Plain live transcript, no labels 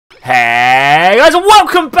Hey guys, and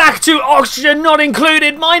welcome back to Oxygen Not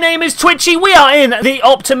Included. My name is Twitchi. We are in the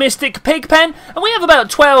Optimistic Pig Pen, and we have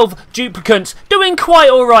about 12 duplicants doing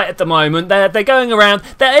quite alright at the moment. They're going around.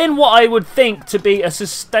 They're in what I would think to be a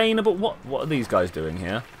sustainable... What are these guys doing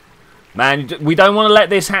here? Man, we don't want to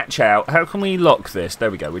let this hatch out. How can we lock this?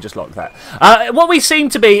 There we go, we just locked that. What we seem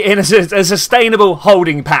to be in a sustainable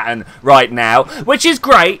holding pattern right now, which is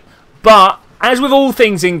great, but... as with all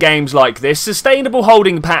things in games like this, sustainable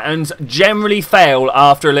holding patterns generally fail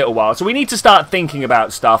after a little while. So we need to start thinking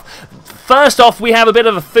about stuff. First off, we have a bit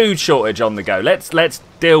of a food shortage on the go. Let's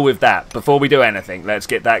deal with that before we do anything. Let's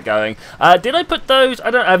get that going. Did I put those?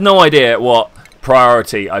 I have no idea what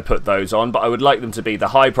priority I put those on, but I would like them to be the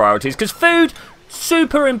high priorities because food,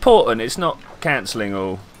 super important. It's not cancelling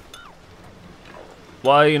all.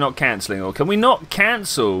 Why are you not cancelling all? Can we not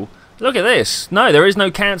cancel... Look at this. No, there is no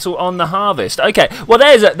cancel on the harvest. Okay, well,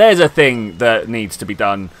 there's a thing that needs to be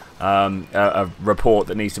done, a report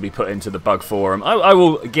that needs to be put into the bug forum. I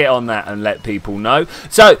will get on that and let people know.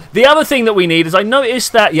 So, the other thing that we need is I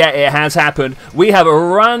noticed that, yeah, it has happened. We have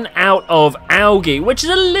run out of algae, which is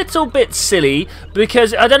a little bit silly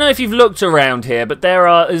because I don't know if you've looked around here, but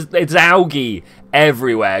it's algae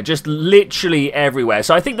everywhere, just literally everywhere.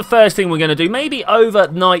 So I think the first thing we're going to do, maybe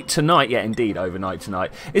overnight tonight, yeah indeed overnight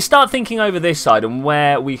tonight, is start thinking over this side and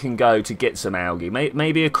where we can go to get some algae.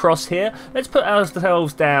 Maybe across here. Let's put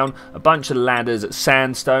ourselves down a bunch of ladders at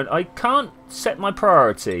sandstone. I can't set my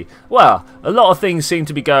priority. Well, a lot of things seem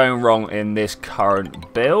to be going wrong in this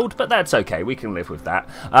current build, but that's okay, we can live with that.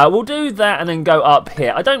 We'll do that and then go up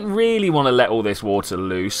here. I don't really want to let all this water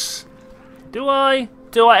loose. Do I?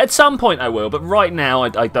 At some point I will, but right now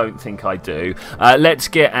I don't think I do. Let's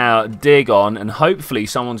get our dig on, and hopefully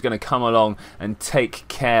someone's going to come along and take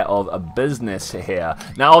care of a business here.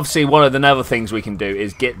 Now, obviously, one of the other things we can do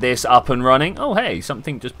is get this up and running. Oh, hey,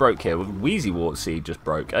 something just broke here. Wheezy wart seed just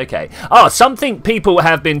broke. Okay. Oh, something people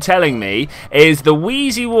have been telling me is the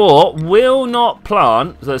wheezy wart will not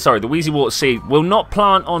plant... Sorry, the wheezy wart seed will not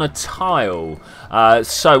plant on a tile.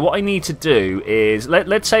 So what I need to do is...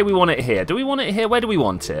 Let's say we want it here. Do we want it here? Where do we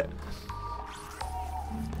want it?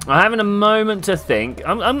 I'm having a moment to think.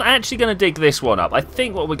 I'm actually going to dig this one up. I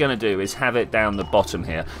think what we're going to do is have it down the bottom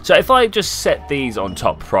here. So if I just set these on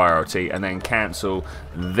top priority and then cancel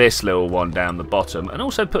this little one down the bottom and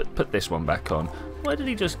also put this one back on. Where did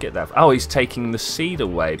he just get that? Oh, he's taking the seed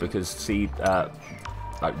away because seed...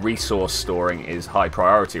 like resource storing is high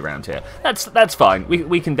priority around here. That's fine.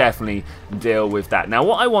 We can definitely deal with that. Now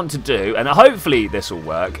what I want to do, and hopefully this will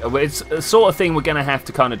work, it's a sort of thing we're going to have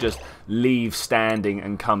to kind of just leave standing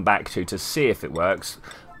and come back to see if it works.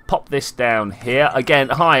 Pop this down here. Again,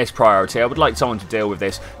 highest priority. I would like someone to deal with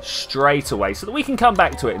this straight away so that we can come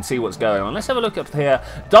back to it and see what's going on. Let's have a look up here.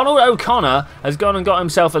 Donald O'Connor has gone and got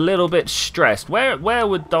himself a little bit stressed. Where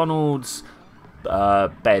would Donald's...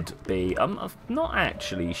 bed be? I'm not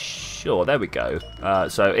actually sure. There we go.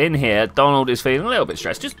 So in here, Donald is feeling a little bit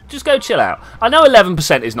stressed. Just go chill out. I know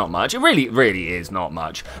 11% is not much. It really is not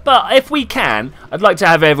much. But if we can, I'd like to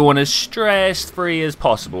have everyone as stress-free as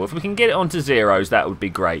possible. If we can get it onto zeros, that would be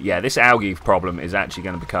great. Yeah, this algae problem is actually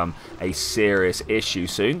going to become a serious issue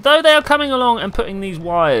soon. Though they are coming along and putting these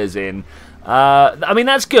wires in. I mean,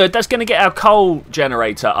 that's good. That's going to get our coal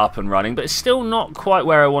generator up and running, but it's still not quite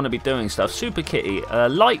where I want to be doing stuff. Super Kitty,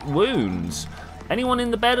 light wounds. Anyone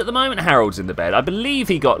in the bed at the moment? Harold's in the bed. I believe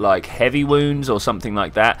he got, like, heavy wounds or something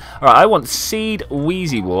like that. Alright, I want seed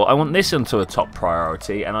wheezy wart. I want this onto a top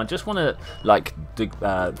priority, and I just want to, like,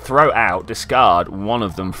 discard one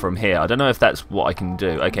of them from here. I don't know if that's what I can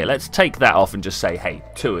do. Okay, let's take that off and just say, hey,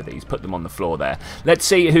 2 of these. Put them on the floor there. Let's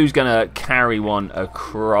see who's going to carry one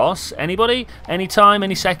across. Anybody? Any time?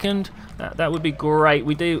 Any second? That would be great.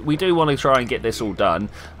 We do want to try and get this all done.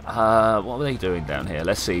 What were they doing down here?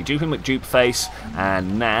 Let's see. Dupe McDupeface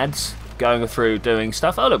and Nads going through doing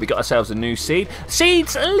stuff. Oh, look, we got ourselves a new seed.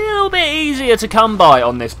 Seed's a little bit easier to come by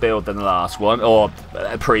on this build than the last one, or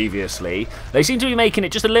previously. They seem to be making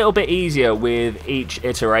it just a little bit easier with each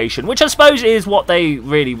iteration, which I suppose is what they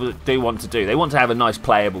really do want to do. They want to have a nice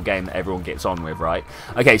playable game that everyone gets on with, right?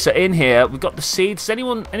 Okay, so in here, we've got the seeds. Has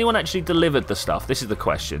anyone actually delivered the stuff? This is the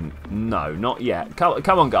question. No, not yet.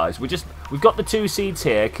 Come on, guys. We've got the 2 seeds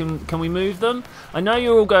here. Can we move them? I know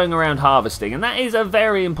you're all going around harvesting, and that is a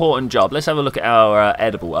very important job. Let's have a look at our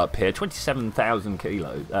edible up here. 27,000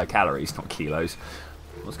 calories, not kilos.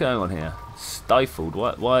 What's going on here? Stifled.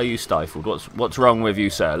 Why are you stifled? What's wrong with you,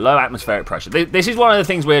 sir? Low atmospheric pressure. This is one of the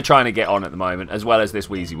things we're trying to get on at the moment, as well as this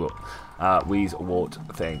Wheezewort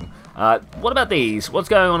thing. What about these? What's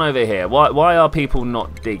going on over here? Why are people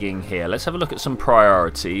not digging here? Let's have a look at some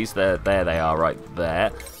priorities. There they are right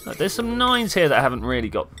there. Look, there's some 9s here that haven't really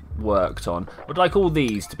got worked on. Would like all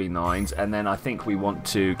these to be 9s, and then I think we want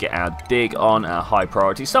to get our dig on, our high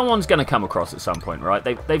priority. Someone's going to come across at some point, right?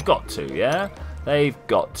 They've got to, yeah? They've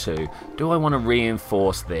got to. Do I want to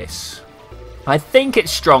reinforce this? I think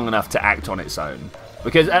it's strong enough to act on its own.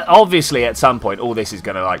 Because obviously at some point all this is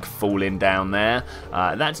going to like fall in down there.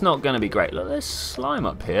 That's not going to be great. Look, there's slime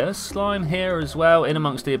up here. Slime here as well, in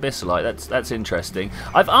amongst the abyssalite. That's interesting.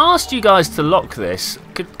 I've asked you guys to lock this.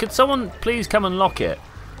 Could someone please come and lock it?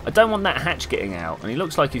 I don't want that hatch getting out. And he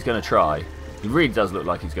looks like he's going to try. He really does look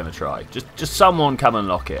like he's going to try. Just someone come and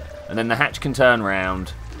lock it. And then the hatch can turn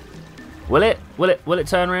round. Will it? Will it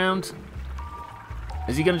turn around?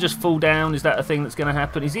 Is he going to just fall down? Is that a thing that's going to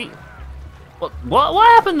happen? Is he... What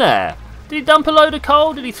happened there? Did he dump a load of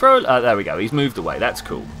coal? Did he throw... there we go. He's moved away. That's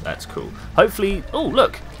cool. That's cool. Hopefully... Oh,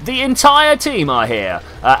 look. The entire team are here.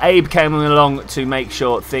 Abe came along to make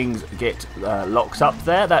sure things get locked up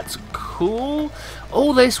there. That's cool.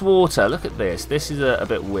 All this water. Look at this. This is a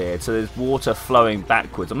bit weird. So there's water flowing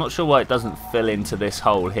backwards. I'm not sure why it doesn't fill into this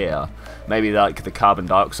hole here. Maybe like the carbon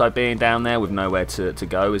dioxide being down there with nowhere to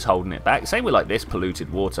go is holding it back. Same with like this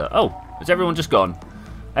polluted water. Oh, has everyone just gone?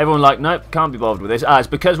 Everyone like, nope, can't be bothered with this. It's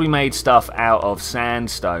because we made stuff out of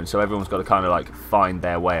sandstone, so everyone's got to kind of like find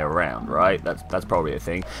their way around, right? That's probably a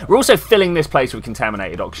thing. We're also filling this place with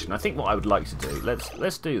contaminated oxygen. I think what I would like to do,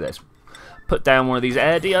 let's do this. Put down one of these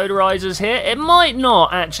air deodorizers here. It might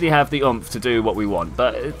not actually have the oomph to do what we want,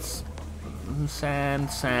 but it's sand.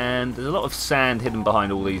 There's a lot of sand hidden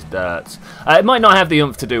behind all these dirts. It might not have the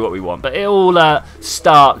oomph to do what we want, but it'll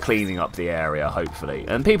start cleaning up the area, hopefully.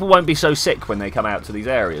 And people won't be so sick when they come out to these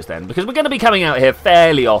areas then, because we're going to be coming out here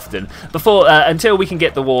fairly often before until we can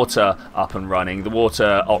get the water up and running, the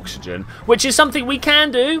water oxygen, which is something we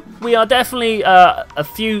can do. We are definitely a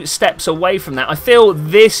few steps away from that. I feel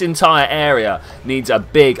this entire area needs a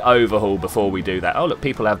big overhaul before we do that. Oh, look,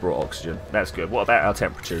 people have brought oxygen. That's good. What about our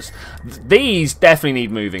temperatures? These definitely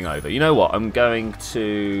need moving over. You know what? I'm going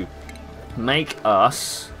to make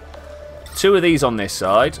us 2 of these on this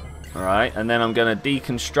side. Alright, and then I'm going to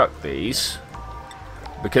deconstruct these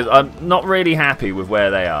because I'm not really happy with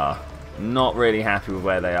where they are. Not really happy with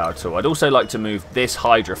where they are at all. I'd also like to move this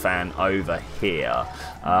hydrofan over here.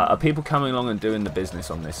 Are people coming along and doing the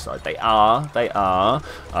business on this side? They are.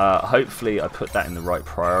 Hopefully I put that in the right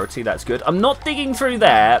priority. That's good. I'm not digging through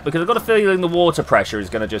there because I've got a feeling the water pressure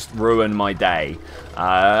is going to just ruin my day.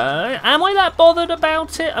 Am I that bothered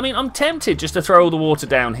about it? I mean, I'm tempted just to throw all the water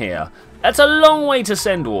down here. That's a long way to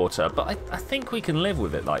send water, but I think we can live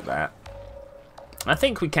with it like that. I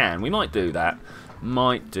think we can. We might do that.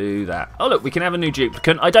 Oh, look, we can have a new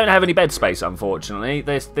duplicate. I don't have any bed space, unfortunately.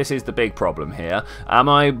 This is the big problem here. Am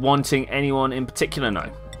I wanting anyone in particular? No.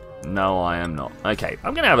 No, I am not. Okay,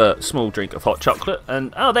 I'm going to have a small drink of hot chocolate.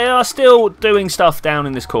 And, oh, they are still doing stuff down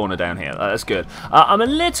in this corner down here. That's good. I'm a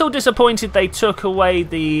little disappointed they took away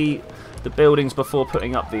the buildings before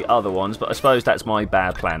putting up the other ones, but I suppose that's my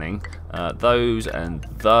bad planning. Those and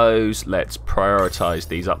those. Let's prioritise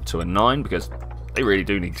these up to a 9 because they really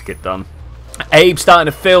do need to get done. Abe's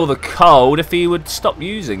starting to feel the cold. If he would stop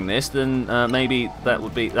using this, then maybe that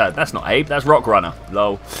would be... that's not Abe, that's Rock Runner.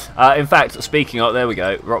 Lol. In fact, speaking of... There we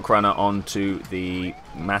go. Rock Runner onto the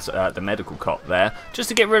medical cot there. Just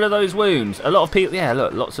to get rid of those wounds. A lot of people... Yeah,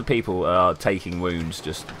 look, lots of people are taking wounds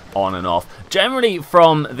just on and off. Generally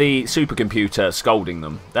from the supercomputer scolding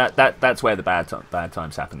them. That's where the bad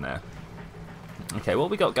times happen there. Okay,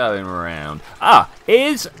 what we got going around?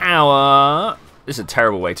 Is our... This is a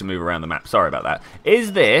terrible way to move around the map. Sorry about that.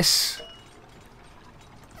 Is this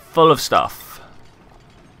full of stuff?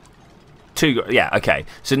 Yeah, okay.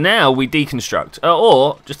 So now we deconstruct.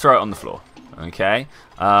 Or just throw it on the floor. Okay.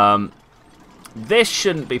 This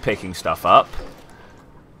shouldn't be picking stuff up.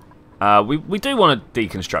 We do want to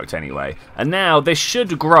deconstruct anyway. And now this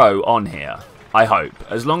should grow on here. I hope.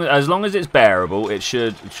 As long as it's bearable, it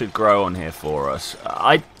should grow on here for us.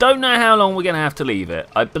 I don't know how long we're going to have to leave it.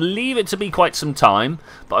 I believe it to be quite some time,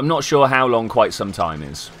 but I'm not sure how long quite some time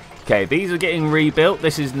is. Okay, these are getting rebuilt.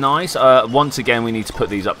 This is nice. Once again, we need to put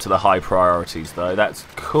these up to the high priorities, though. That's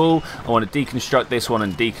cool. I want to deconstruct this one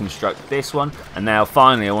and deconstruct this one. And now,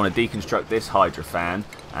 finally, I want to deconstruct this hydro fan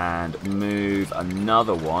and move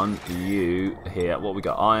another one. You here. What we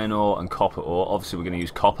got? Iron ore and copper ore. Obviously, we're going to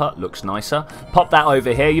use copper. Looks nicer. Pop that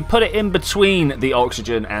over here. You put it in between the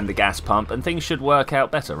oxygen and the gas pump, and things should work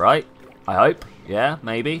out better, right? I hope. Yeah,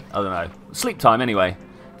 maybe. I don't know. Sleep time, anyway.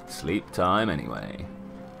 Sleep time, anyway.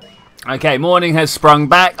 Okay, morning has sprung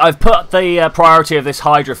back. I've put the priority of this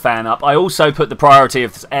hydro fan up. I also put the priority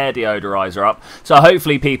of this air deodorizer up. So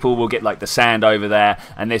hopefully people will get like the sand over there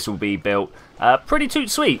and this will be built pretty toot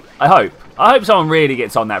sweet, I hope. I hope someone really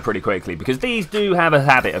gets on that pretty quickly because these do have a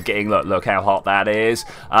habit of getting, look how hot that is.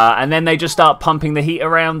 And then they just start pumping the heat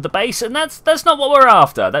around the base and that's not what we're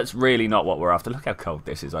after. That's really not what we're after. Look how cold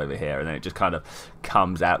this is over here and then it just kind of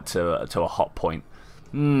comes out to a hot point.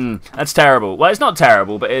 That's terrible. Well, it's not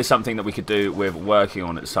terrible, but it is something that we could do with working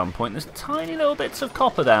on at some point. There's tiny little bits of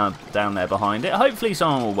copper down there behind it. Hopefully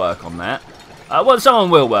someone will work on that. Well, someone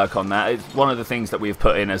will work on that. It's one of the things that we've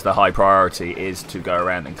put in as the high priority is to go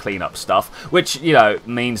around and clean up stuff, which, you know,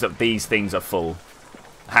 means that these things are full.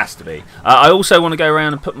 Has to be. I also want to go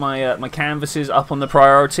around and put my my canvases up on the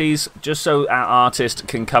priorities, just so our artist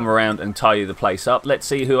can come around and tidy the place up. Let's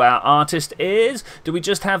see who our artist is. Do we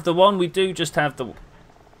just have the one? We do just have the...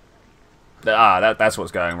 that's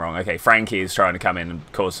what's going wrong. Okay, Frankie is trying to come in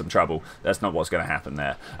and cause some trouble. That's not what's going to happen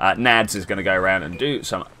there. Nads is going to go around and do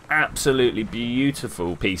some absolutely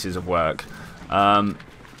beautiful pieces of work.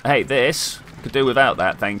 Hey, this could do without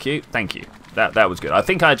that. Thank you. Thank you. That was good. I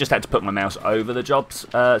think I just had to put my mouse over the jobs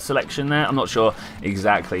selection there. I'm not sure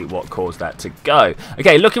exactly what caused that to go.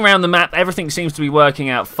 Okay, looking around the map, everything seems to be working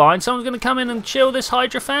out fine. Someone's going to come in and chill this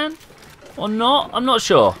hydro fan? Or not? I'm not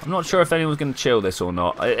sure. I'm not sure if anyone's going to chill this or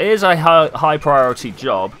not. It is a high priority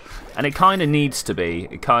job, and it kind of needs to be.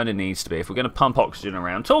 It kind of needs to be if we're going to pump oxygen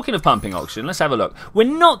around. Talking of pumping oxygen, let's have a look. We're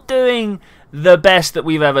not doing the best that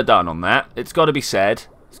we've ever done on that. It's got to be said.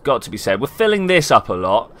 It's got to be said. We're filling this up a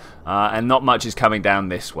lot, and not much is coming down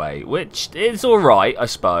this way, which is all right, I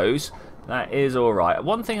suppose. That is alright.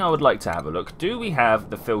 One thing I would like to have a look. Do we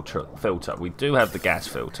have the filter? We do have the gas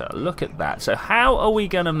filter. Look at that. So how are we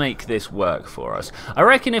going to make this work for us? I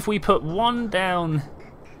reckon if we put one down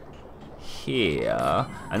here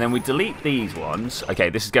and then we delete these ones. Okay,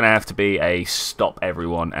 this is going to have to be a stop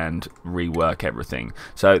everyone and rework everything.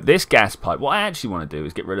 So this gas pipe, what I actually want to do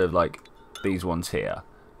is get rid of like these ones here.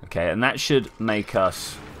 Okay, and that should make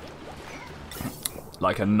us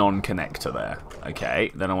like a non-connector there. Okay,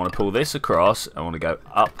 then I want to pull this across. I want to go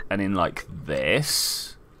up and in like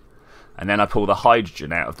this, and then I pull the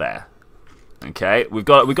hydrogen out of there. Okay, we've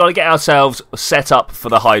got to get ourselves set up for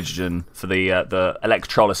the hydrogen, for the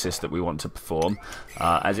electrolysis that we want to perform,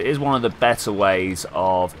 as it is one of the better ways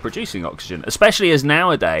of producing oxygen. Especially as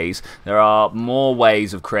nowadays there are more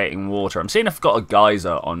ways of creating water. I'm seeing I've got a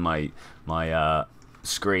geyser on my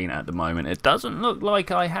screen at the moment. It doesn't look like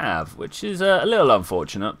I have, which is a little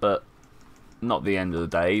unfortunate, but not the end of the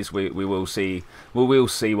days. We will see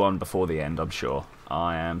one before the end, I'm sure.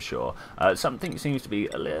 I am sure. Something seems to be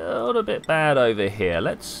a little bit bad over here.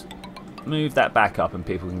 Let's move that back up and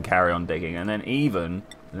people can carry on digging. And then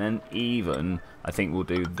even I think we'll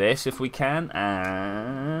do this if we can.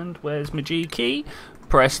 And where's my G key?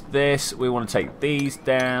 Press this. We want to take these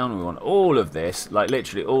down. We want all of this. Like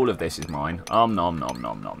literally all of this is mine. Nom nom nom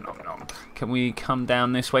nom nom nom. Can we come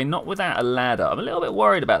down this way? Not without a ladder. I'm a little bit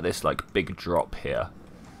worried about this like big drop here.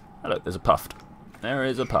 Oh, look, there's a puffed. There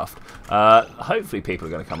is a puffed. Hopefully people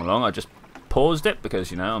are going to come along. I just paused it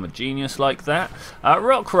because, you know, I'm a genius like that.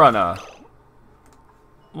 Rock Runner.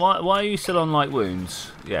 Why are you still on light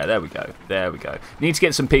wounds? Yeah, there we go. There we go. Need to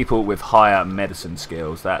get some people with higher medicine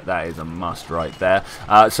skills. That is a must right there.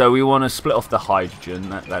 So we want to split off the hydrogen.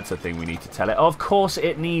 That's a thing we need to tell it. Of course,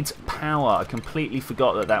 it needs power. I completely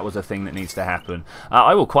forgot that was a thing that needs to happen.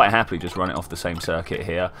 I will quite happily just run it off the same circuit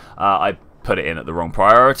here. I put it in at the wrong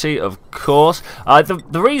priority, of course.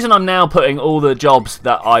 The reason I'm now putting all the jobs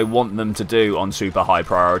that I want them to do on super high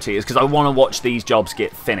priority is because I want to watch these jobs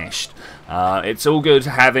get finished. It's all good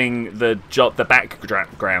having the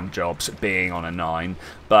background jobs being on a 9,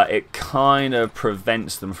 but it kind of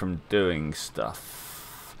prevents them from doing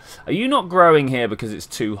stuff. Are you not growing here because it's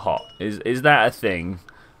too hot? Is that a thing?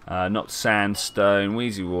 Not sandstone,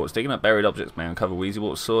 Wheezy Warts. Digging up buried objects may uncover Wheezy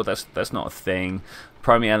Warts sword. That's not a thing.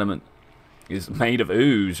 Primary element is made of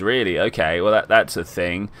ooze, really? Okay, well that's a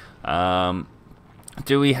thing.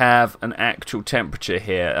 Do we have an actual temperature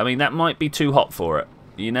here? I mean, that might be too hot for it.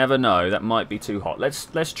 You never know. That might be too hot.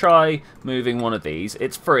 Let's try moving one of these.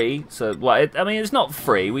 It's free, so well. I mean, it's not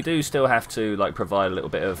free. We do still have to like provide a little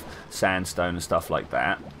bit of sandstone and stuff like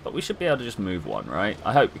that. But we should be able to just move one, right?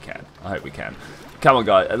 I hope we can. I hope we can. Come on,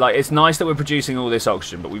 guys. Like, it's nice that we're producing all this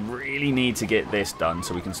oxygen, but we really need to get this done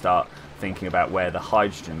so we can start thinking about where the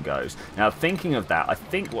hydrogen goes. Now, thinking of that, I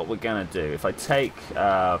think what we're going to do, if I take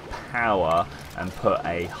power and put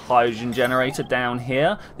a hydrogen generator down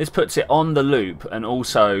here, this puts it on the loop and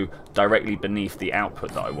also directly beneath the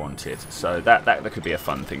output that I wanted. So that could be a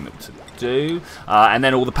fun thing to do. And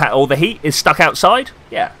then all the heat is stuck outside.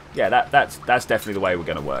 Yeah, that's definitely the way we're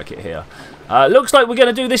going to work it here. Looks like we're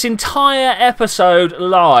going to do this entire episode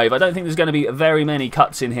live. I don't think there's going to be very many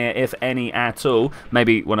cuts in here, if any at all.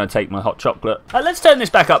 Maybe when I take my hot chocolate. Let's turn this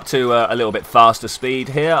back up to a little bit faster speed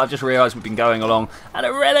here. I just realised we've been going along at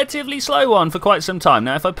a relatively slow one for quite some time.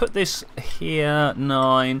 Now, if I put this here,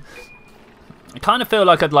 9... I kind of feel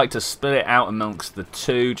like I'd like to split it out amongst the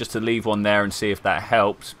two, just to leave one there and see if that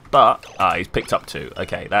helps. But, he's picked up 2.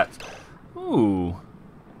 Okay, that's... Ooh...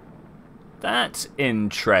 That's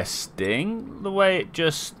interesting, the way it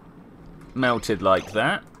just melted like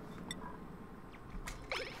that.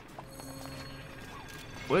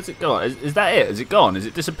 Where's it gone? Is that it? Is it gone? Is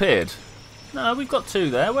it disappeared? No, we've got 2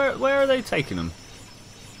 there. Where are they taking them?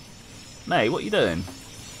 May, what are you doing?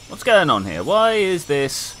 What's going on here? Why is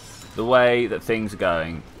this the way that things are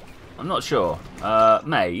going? I'm not sure.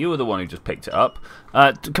 May, you were the one who just picked it up.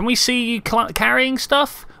 Can we see you carrying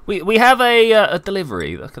stuff? We have a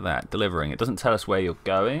delivery. Look at that, delivering. It doesn't tell us where you're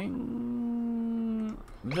going.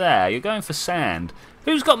 There, you're going for sand.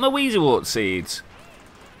 Who's got my Weezeewort seeds?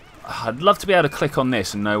 I'd love to be able to click on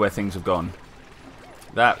this and know where things have gone.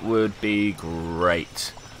 That would be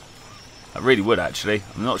great. I really would, actually.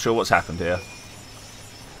 I'm not sure what's happened here.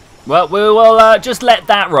 Well, we will just let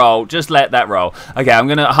that roll. Just let that roll. Okay, I'm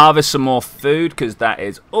going to harvest some more food because that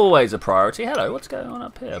is always a priority. Hello, what's going on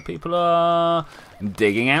up here? People are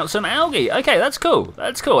digging out some algae. Okay, that's cool.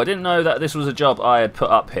 That's cool. I didn't know that this was a job I had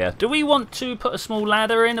put up here. Do we want to put a small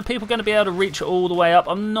ladder in? Are people going to be able to reach all the way up?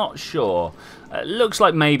 I'm not sure. Looks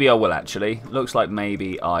like maybe I will, actually. Looks like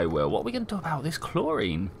maybe I will. What are we going to do about this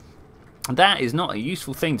chlorine? That is not a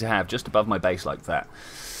useful thing to have just above my base like that.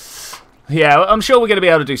 Yeah, I'm sure we're going to be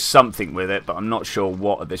able to do something with it, but I'm not sure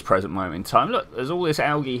what at this present moment in time. Look, there's all this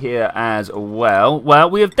algae here as well. Well,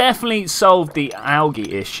 we have definitely solved the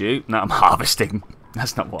algae issue. No, I'm harvesting.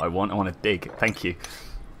 That's not what I want. I want to dig. Thank you.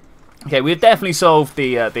 Okay, we've definitely solved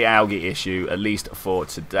the algae issue, at least for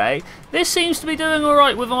today. This seems to be doing all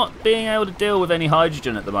right with not being able to deal with any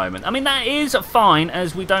hydrogen at the moment. I mean, that is fine,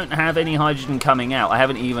 as we don't have any hydrogen coming out. I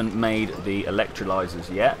haven't even made the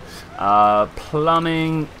electrolyzers yet.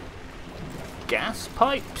 Plumbing... Gas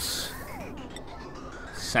pipes,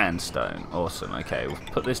 sandstone, awesome. Okay, we'll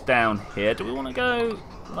put this down here. Do we want to go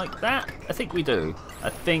like that? I think we do. I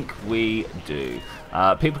think we do.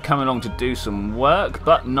 People coming along to do some work,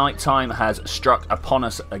 but nighttime has struck upon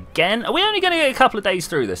us again. Are we only going to get a couple of days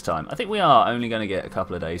through this time? I think we are only going to get a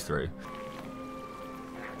couple of days through.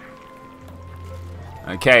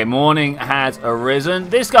 Okay, morning has arisen.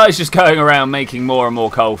 This guy's just going around making more and more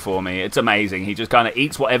coal for me. It's amazing. He just kind of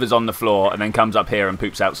eats whatever's on the floor and then comes up here and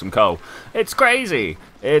poops out some coal. It's crazy.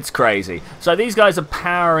 It's crazy. So these guys are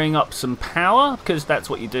powering up some power because that's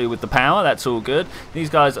what you do with the power. That's all good. These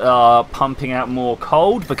guys are pumping out more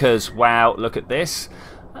coal because, wow, look at this.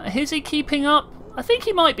 Is he keeping up? I think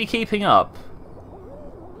he might be keeping up.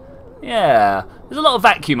 Yeah. There's a lot of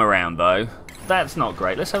vacuum around, though. That's not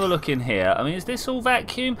great. Let's have a look in here. I mean, is this all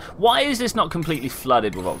vacuum? Why is this not completely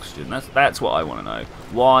flooded with oxygen? That's what I want to know.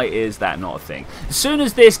 Why is that not a thing? As soon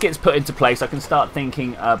as this gets put into place, I can start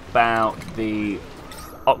thinking about the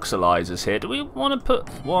oxylyzers here. Do we want to put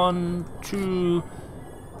 1, 2,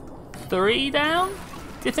 3 down?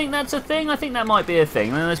 Do you think that's a thing? I think that might be a thing.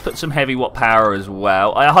 And then let's put some heavy watt power as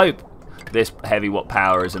well. I hope this heavy watt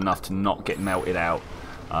power is enough to not get melted out.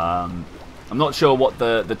 I'm not sure what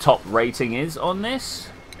the top rating is on this.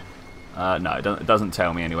 No, it doesn't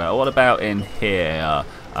tell me anywhere. What about in here?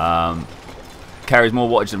 Carries more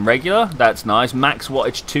wattage than regular. That's nice. Max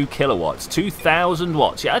wattage 2 kilowatts. 2,000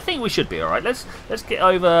 watts. Yeah, I think we should be alright. Let's get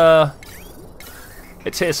over...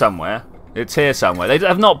 It's here somewhere. It's here somewhere. They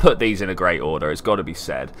have not put these in a great order. It's got to be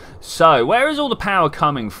said. So, where is all the power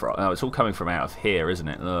coming from? Oh, it's all coming from out of here, isn't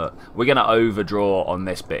it? Look, we're going to overdraw on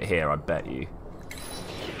this bit here, I bet you.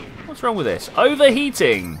 What's wrong with this?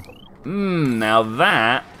 Overheating. Now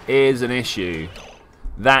that is an issue.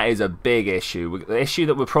 That is a big issue. The issue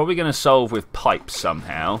that we're probably going to solve with pipes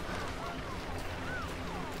somehow.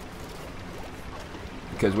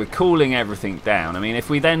 because we're cooling everything down. I mean, if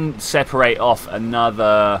we then separate off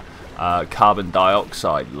another carbon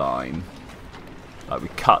dioxide line, like we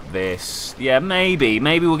cut this, yeah, maybe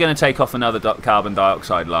we're going to take off another carbon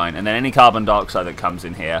dioxide line, and then any carbon dioxide that comes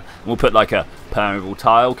in here, we'll put like a permeable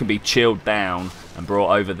tile, can be chilled down and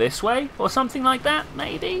brought over this way, or something like that,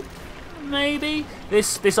 maybe.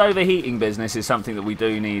 This overheating business is something that we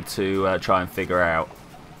do need to try and figure out.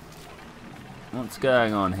 What's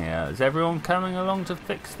going on here? Is everyone coming along to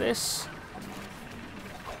fix this?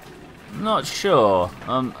 Not sure.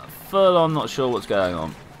 I'm full on not sure what's going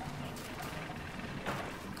on.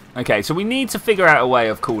 Okay, so we need to figure out a way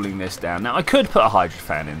of cooling this down. Now, I could put a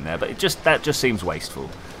hydrofan in there, but that just seems wasteful.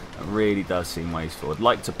 It really does seem wasteful. I'd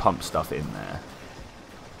like to pump stuff in there.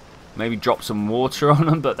 Maybe drop some water on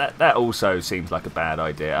them, but that also seems like a bad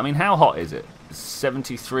idea. I mean, how hot is it?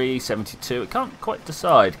 73, 72? It can't quite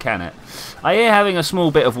decide, can it? I hear having a small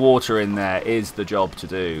bit of water in there is the job to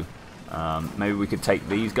do. Maybe we could take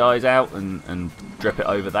these guys out and drip it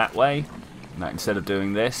over that way, instead of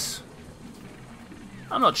doing this.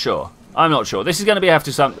 I'm not sure. This is going to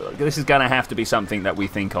have to be something that we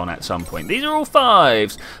think on at some point. These are all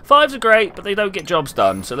 5s. 5s are great, but they don't get jobs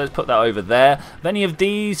done. So let's put that over there. If any of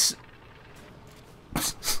these,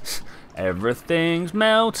 everything's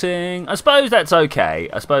melting. I suppose that's okay.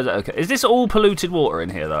 Is this all polluted water in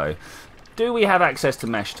here though? Do we have access to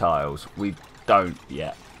mesh tiles? We don't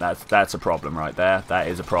yet. That's a problem right there. That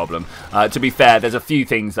is a problem. To be fair, there's a few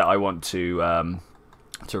things that I want to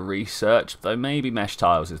research, though maybe mesh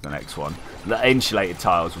tiles is the next one. The insulated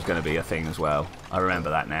tiles was going to be a thing as well. I remember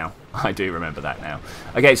that now. I do remember that now.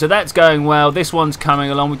 Okay, so that's going well. This one's coming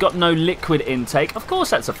along. We've got no liquid intake. Of course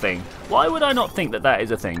that's a thing. Why would I not think that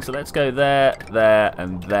is a thing? So let's go there, there,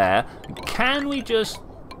 and there. Can we just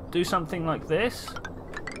do something like this?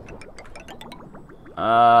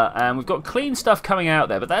 And we've got clean stuff coming out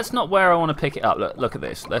there, but that's not where I want to pick it up. Look at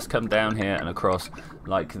this. Let's come down here and across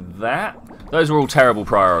like that. Those are all terrible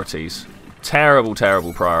priorities. Terrible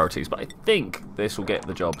priorities, but I think this will get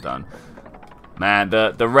the job done. Man,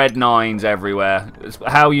 the red 9s everywhere. It's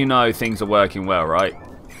how you know things are working well, right?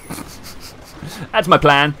 That's my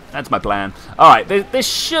plan. Alright, this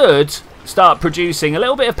should start producing a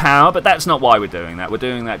little bit of power, but that's not why we're doing that. We're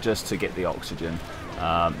doing that just to get the oxygen.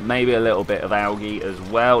 Maybe a little bit of algae as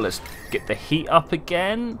well. Let's get the heat up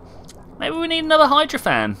again. Maybe we need another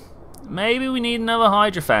hydrofan.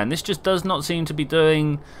 This just does not seem to be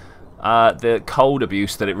doing the cold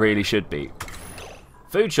abuse that it really should be.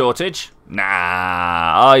 Food shortage?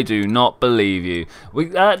 Nah, I do not believe you.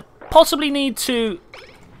 We possibly need to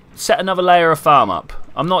set another layer of farm up.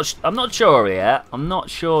 I'm not sure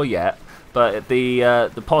yet. But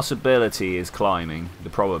the possibility is climbing. The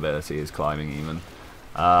probability is climbing even.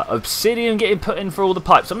 Obsidian getting put in for all the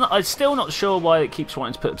pipes. I'm still not sure why it keeps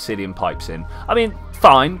wanting to put obsidian pipes in. I mean,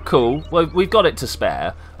 fine, cool. Well, we've got it to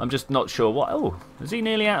spare. I'm just not sure what. Oh, is he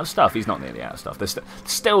nearly out of stuff? He's not nearly out of stuff. There's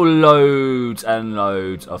still loads and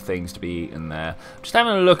loads of things to be eaten there. Just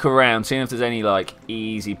having a look around, seeing if there's any like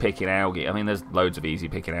easy picking algae. I mean, there's loads of easy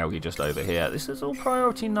picking algae just over here. This is all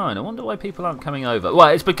priority 9. I wonder why people aren't coming over. Well,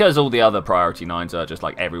 it's because all the other priority 9s are just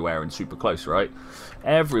like everywhere and super close, right?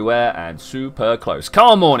 Everywhere and super close.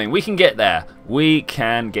 Calm morning, we can get there.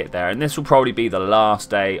 And this will probably be the last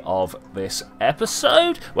day of this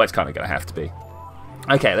episode. Well, it's kind of going to have to be.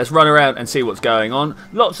 Okay, let's run around and see what's going on.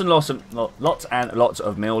 Lots and lots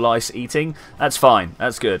of meal lice eating. That's fine.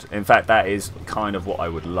 That's good. In fact, that is kind of what I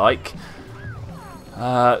would like.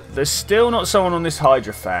 There's still not someone on this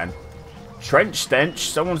hydrofan. Trench stench.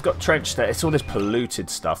 Someone's got trench stench. It's all this polluted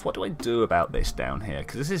stuff. What do I do about this down here?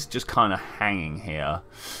 Because this is just kind of hanging here.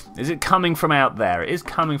 Is it coming from out there? It is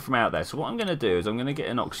coming from out there. So what I'm going to do is I'm going to get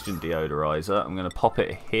an oxygen deodorizer. I'm going to pop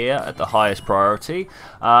it here at the highest priority.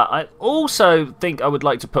 I also think I would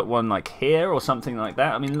like to put one like here or something like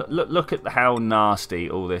that. I mean, look at how nasty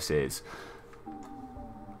all this is.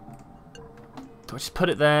 Do I just put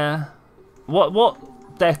it there? What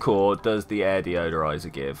decor does the air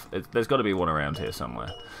deodorizer give? There's got to be one around here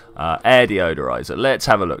somewhere. Air deodorizer. Let's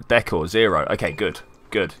have a look. Decor 0. Okay, good.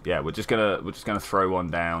 Yeah, we're just gonna throw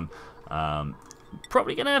one down.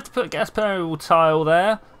 Probably gonna have to put a gas permeable tile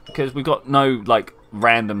there because we've got no like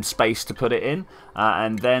random space to put it in.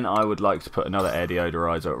 And then I would like to put another air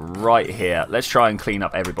deodorizer right here. Let's try and clean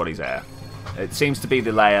up everybody's air. It seems to be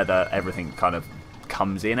the layer that everything kind of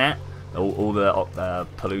comes in at. All the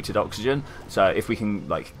polluted oxygen. So if we can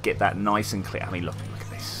like get that nice and clear. I mean, look at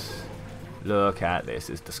this. Look at this.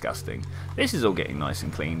 It's disgusting. This is all getting nice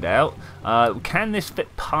and cleaned out. Can this fit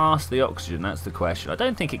past the oxygen? That's the question. I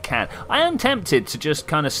don't think it can. I am tempted to just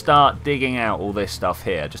kind of start digging out all this stuff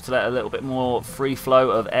here, just to let a little bit more free flow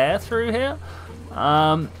of air through here.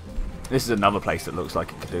 This is another place that looks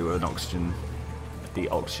like it could do with an oxygen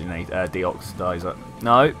deoxidizer.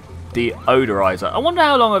 No, deodorizer. I wonder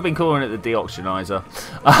how long I've been calling it the deoxydizer.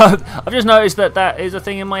 I've just noticed that that is a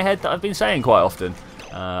thing in my head that I've been saying quite often.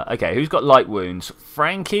 Okay, who's got light wounds?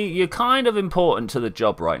 Frankie, you're kind of important to the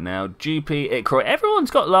job right now. GP, Ikroy, everyone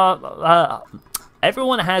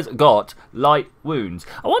has got light wounds.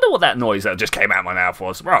 I wonder what that noise that just came out of my mouth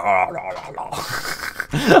was.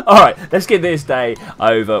 Alright, let's get this day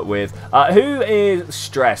over with. Who is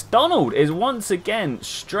stressed? Donald is once again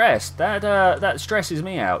stressed. That stresses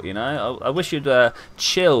me out, you know. I wish you'd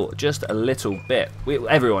chill just a little bit.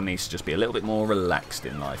 Everyone needs to just be a little bit more relaxed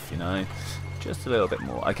in life, you know. Just a little bit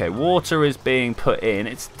more. Okay, water is being put in.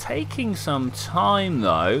 It's taking some time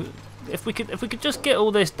though. If we could just get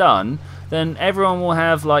all this done, then everyone will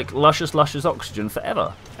have like luscious oxygen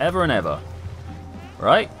forever, ever and ever.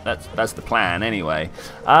 Right? That's the plan anyway.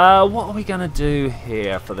 What are we gonna do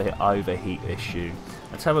here for the overheat issue?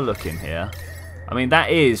 Let's have a look in here. I mean,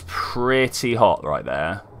 that is pretty hot right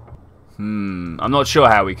there. I'm not sure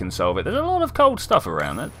how we can solve it. There's a lot of cold stuff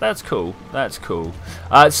around. That's cool. That's cool.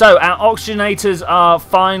 So our oxygenators are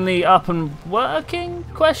finally up and working?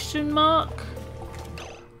 Question mark.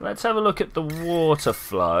 Let's have a look at the water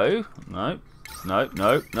flow. No. There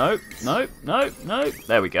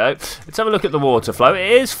we go. Let's have a look at the water flow.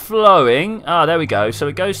 It is flowing. Ah, there we go. So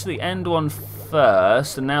it goes to the end one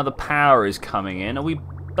first, and now the power is coming in. Are we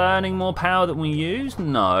burning more power than we use?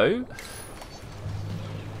 No.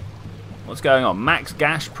 What's going on? Max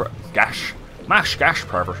gas pressure.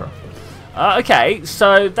 Okay,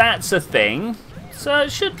 so that's a thing. So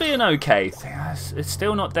it should be an okay thing. It's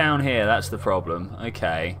still not down here. That's the problem.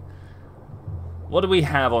 Okay. What do we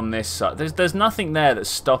have on this side? There's nothing there that's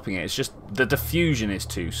stopping it. It's just the diffusion is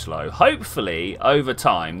too slow. Hopefully, over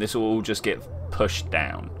time, this will all just get pushed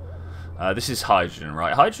down. This is hydrogen,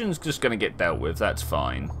 right? Hydrogen's just going to get dealt with. That's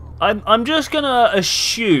fine. I'm just going to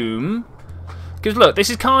assume... Because look, this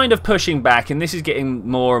is kind of pushing back, and this is getting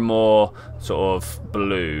more and more sort of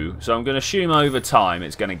blue. So I'm going to assume over time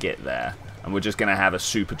it's going to get there, and we're just going to have a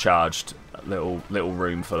supercharged little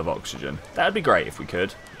room full of oxygen. That'd be great if we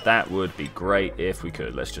could. That would be great if we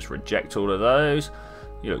could. Let's just reject all of those.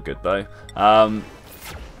 You look good though.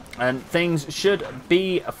 And things should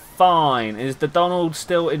be fine. Is the Donald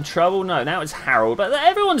still in trouble? No, now it's Harold. But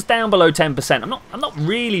everyone's down below 10%. I'm not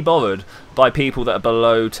really bothered by people that are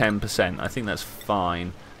below 10%. I think that's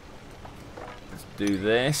fine. Let's do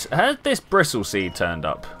this. Has this bristle seed turned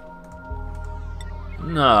up?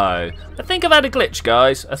 No. I think I've had a glitch,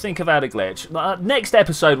 guys. I think I've had a glitch. Next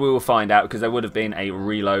episode we will find out, because there would have been a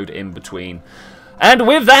reload in between. And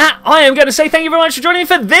with that, I am going to say thank you very much for joining me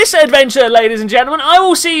for this adventure, ladies and gentlemen. I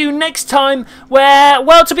will see you next time where,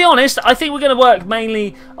 well, to be honest, I think we're going to work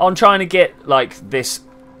mainly on trying to get, like, this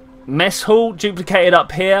mess hall duplicated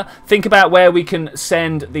up here. Think about where we can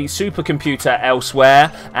send the supercomputer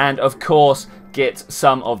elsewhere. And, of course, get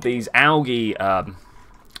some of these algae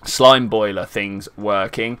slime boiler things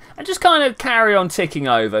working. And just kind of carry on ticking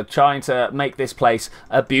over, trying to make this place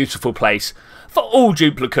a beautiful place for all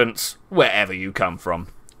duplicants, wherever you come from.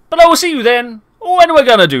 But I will see you then, when we're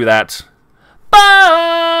going to do that.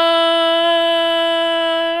 Bye!